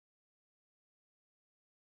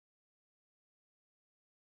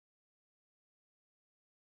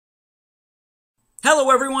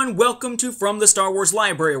Hello everyone, welcome to From the Star Wars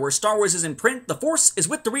Library, where Star Wars is in print, the Force is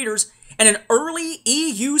with the readers, and an early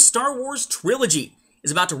EU Star Wars trilogy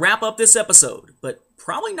is about to wrap up this episode, but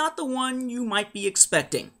probably not the one you might be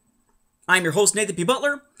expecting. I'm your host, Nathan P.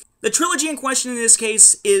 Butler. The trilogy in question in this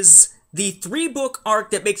case is the 3-book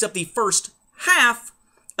arc that makes up the first half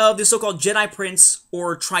of the so-called Jedi Prince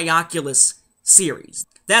or Trioculus series.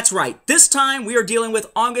 That's right, this time we are dealing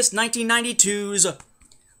with August 1992's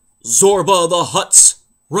Zorba the Hutt's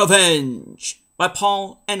Revenge by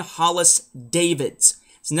Paul and Hollace Davids.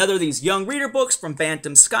 It's another of these young reader books from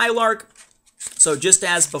Bantam Skylark. So just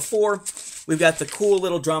as before, we've got the cool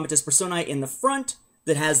little Dramatis Personae in the front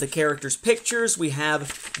that has the characters' pictures. We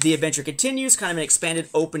have The Adventure Continues, kind of an expanded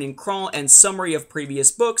opening crawl and summary of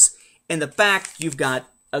previous books. In the back, you've got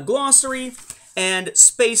a glossary, and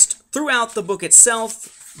spaced throughout the book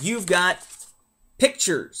itself, you've got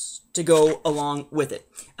pictures to go along with it.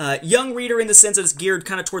 Young reader in the sense that it's geared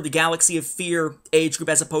kind of toward the Galaxy of Fear age group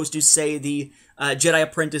as opposed to, say, the Jedi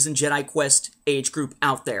Apprentice and Jedi Quest age group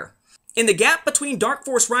out there. In the gap between Dark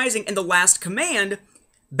Force Rising and The Last Command,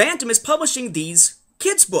 Bantam is publishing these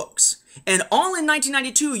kids' books. And all in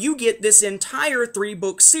 1992, you get this entire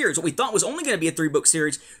 3-book series. What we thought was only going to be a 3-book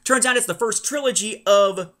series, turns out it's the first trilogy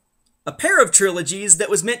of a pair of trilogies that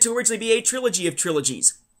was meant to originally be a trilogy of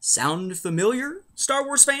trilogies. Sound familiar, Star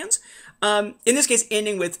Wars fans? In this case,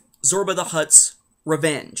 ending with Zorba the Hutt's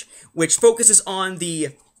Revenge, which focuses on the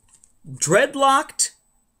dreadlocked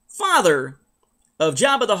father of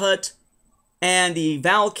Jabba the Hutt and the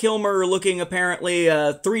Val Kilmer-looking, apparently,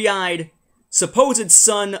 three-eyed, supposed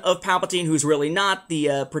son of Palpatine, who's really not,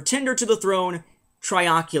 the pretender to the throne,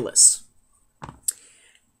 Trioculus.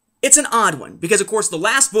 It's an odd one, because of course the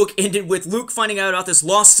last book ended with Luke finding out about this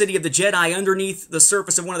lost city of the Jedi underneath the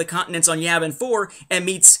surface of one of the continents on Yavin 4, and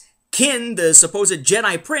meets Kin, the supposed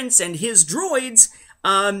Jedi Prince, and his droids,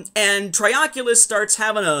 and Trioculus starts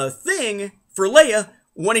having a thing for Leia,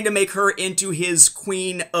 wanting to make her into his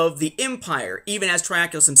Queen of the Empire, even as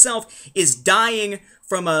Trioculus himself is dying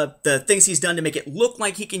from the things he's done to make it look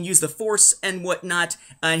like he can use the Force and whatnot,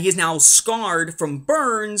 and he is now scarred from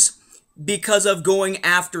burns because of going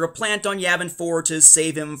after a plant on Yavin 4 to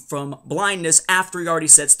save him from blindness after he already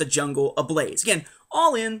sets the jungle ablaze. Again,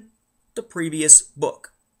 all in the previous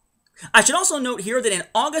book. I should also note here that in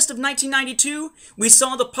August of 1992, we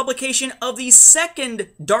saw the publication of the second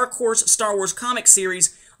Dark Horse Star Wars comic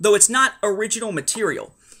series, though it's not original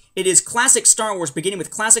material. It is Classic Star Wars, beginning with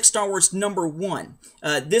Classic Star Wars #1.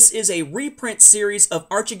 This is a reprint series of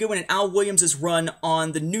Archie Goodwin and Al Williams' run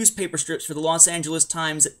on the newspaper strips for the Los Angeles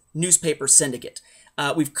Times newspaper syndicate.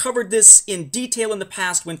 We've covered this in detail in the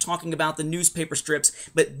past when talking about the newspaper strips,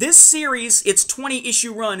 but this series, its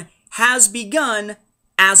 20-issue run, has begun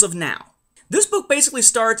as of now. This book basically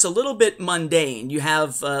starts a little bit mundane. You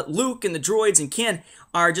have Luke and the droids and Ken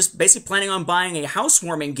are just basically planning on buying a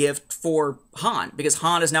housewarming gift for Han, because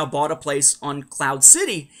Han has now bought a place on Cloud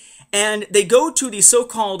City, and they go to the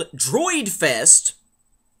so-called Droid Fest,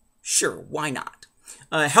 sure, why not,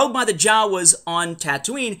 held by the Jawas on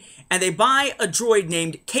Tatooine, and they buy a droid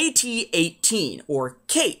named KT-18, or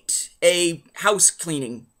Kate, a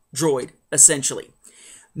house-cleaning droid, essentially.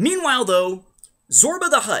 Meanwhile, though, Zorba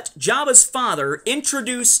the Hutt, Jabba's father,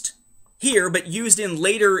 introduced here, but used in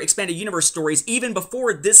later Expanded Universe stories, even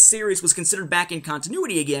before this series was considered back in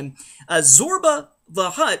continuity again, Zorba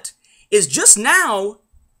the Hutt is just now,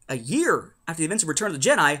 a year after the events of Return of the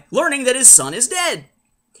Jedi, learning that his son is dead.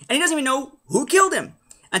 And he doesn't even know who killed him,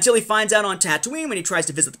 until he finds out on Tatooine when he tries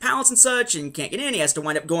to visit the palace and such, and can't get in. He has to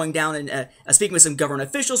wind up going down and speaking with some government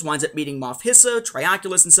officials, winds up meeting Moff Hissa,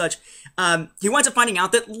 Trioculus, and such. He winds up finding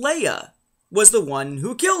out that Leia was the one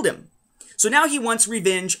who killed him. So now he wants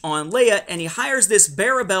revenge on Leia, and he hires this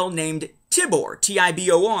Barabel named Tibor,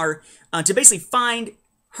 T-I-B-O-R, to basically find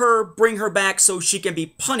her, bring her back so she can be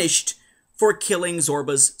punished for killing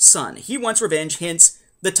Zorba's son. He wants revenge, hence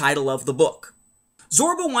the title of the book.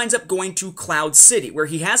 Zorba winds up going to Cloud City, where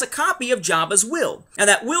he has a copy of Jabba's will. Now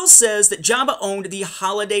that will says that Jabba owned the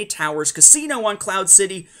Holiday Towers Casino on Cloud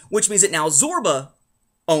City, which means that now Zorba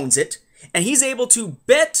owns it, and he's able to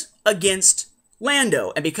bet against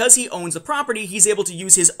Lando, and because he owns the property, he's able to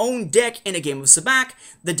use his own deck in a game of Sabacc.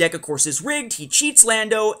 The deck, of course, is rigged, he cheats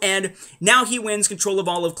Lando, and now he wins control of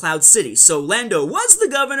all of Cloud City. So Lando was the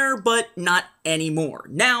governor, but not anymore.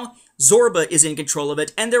 Now, Zorba is in control of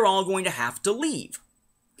it, and they're all going to have to leave.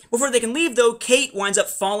 Before they can leave, though, Kate winds up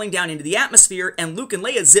falling down into the atmosphere, and Luke and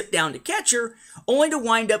Leia zip down to catch her, only to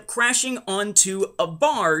wind up crashing onto a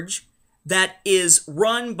barge that is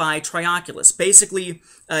run by Trioculus. Basically,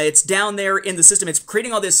 it's down there in the system. It's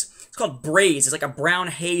creating all this, it's called braze. It's like a brown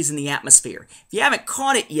haze in the atmosphere. If you haven't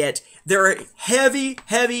caught it yet, there are heavy,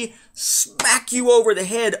 heavy, smack you over the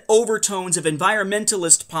head overtones of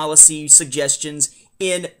environmentalist policy suggestions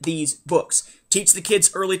in these books. Teach the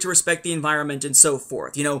kids early to respect the environment and so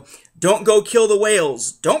forth. You know, don't go kill the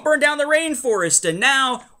whales. Don't burn down the rainforest. And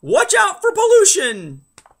now, watch out for pollution.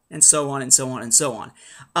 And so on and so on and so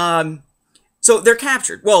on. So they're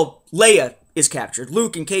captured. Well, Leia is captured.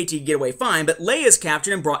 Luke and Katie get away fine, but Leia is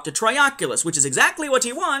captured and brought to Trioculus, which is exactly what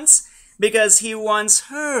he wants, because he wants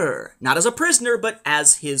her. Not as a prisoner, but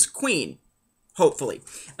as his queen. Hopefully.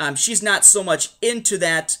 She's not so much into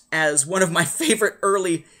that as one of my favorite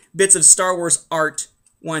early bits of Star Wars art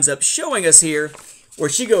winds up showing us here, where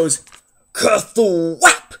she goes,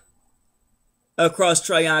 "Ka-thwap!" across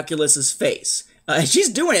Trioculus's face. She's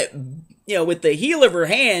doing it, you know, with the heel of her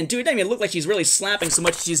hand, too. It doesn't even look like she's really slapping so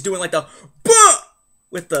much. She's doing like the "Bah!"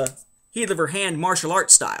 with the heel of her hand, martial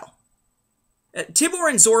arts style. Tibor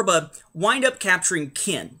and Zorba wind up capturing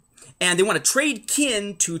Kin, and they want to trade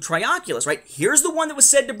Kin to Trioculus, right? Here's the one that was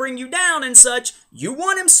said to bring you down and such. You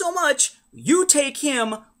want him so much, you take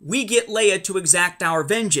him, we get Leia to exact our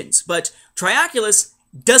vengeance. But Trioculus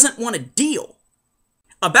doesn't want a deal.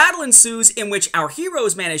 A battle ensues in which our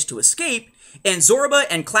heroes manage to escape, and Zorba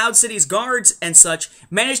and Cloud City's guards and such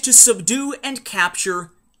manage to subdue and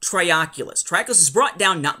capture Trioculus. Trioculus is brought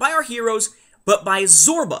down not by our heroes, but by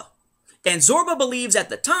Zorba. And Zorba believes at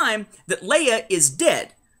the time that Leia is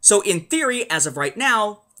dead. So in theory, as of right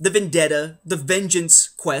now, the vendetta, the vengeance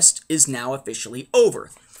quest is now officially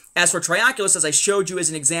over. As for Trioculus, as I showed you as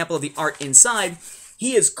an example of the art inside,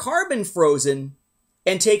 he is carbon frozen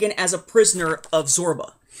and taken as a prisoner of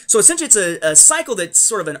Zorba. So essentially it's a cycle that's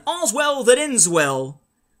sort of an all's well that ends well,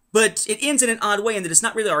 but it ends in an odd way in that it's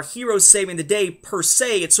not really our heroes saving the day per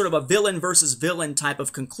se. It's sort of a villain versus villain type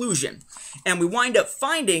of conclusion. And we wind up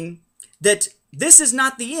finding that this is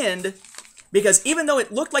not the end, because even though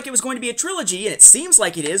it looked like it was going to be a trilogy, and it seems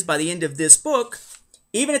like it is by the end of this book,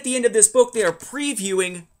 even at the end of this book, they are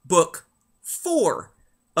previewing Book 4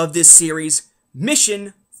 of this series,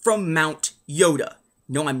 Mission from Mount Yoda.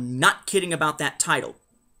 No, I'm not kidding about that title.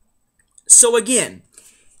 So again,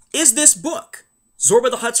 is this book,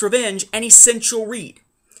 Zorba the Hutt's Revenge, an essential read?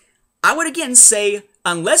 I would again say,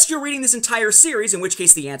 unless you're reading this entire series, in which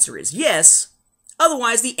case the answer is yes,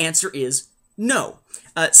 otherwise the answer is no.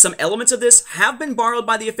 Some elements of this have been borrowed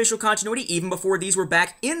by the official continuity, even before these were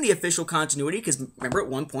back in the official continuity, because remember at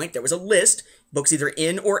one point there was a list, books either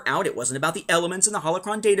in or out. It wasn't about the elements in the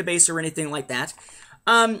Holocron database or anything like that.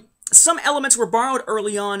 Some elements were borrowed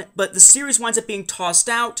early on, but the series winds up being tossed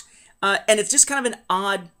out, and it's just kind of an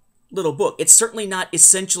odd little book. It's certainly not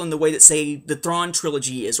essential in the way that, say, the Thrawn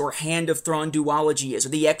trilogy is, or Hand of Thrawn duology is, or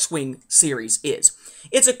the X-Wing series is.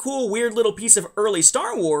 It's a cool, weird little piece of early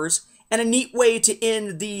Star Wars, and a neat way to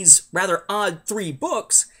end these rather odd 3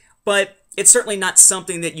 books, but it's certainly not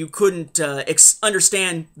something that you couldn't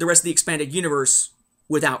understand the rest of the expanded universe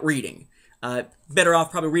without reading. Better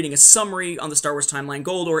off probably reading a summary on the Star Wars Timeline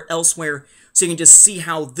Gold or elsewhere, so you can just see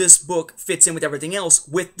how this book fits in with everything else,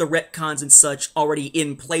 with the retcons and such already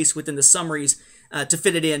in place within the summaries, to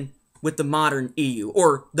fit it in with the modern EU,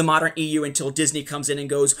 or the modern EU until Disney comes in and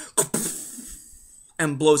goes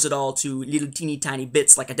and blows it all to little teeny tiny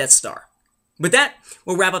bits like a Death Star. With that,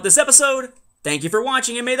 we'll wrap up this episode. Thank you for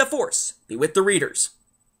watching, and may the Force be with the readers.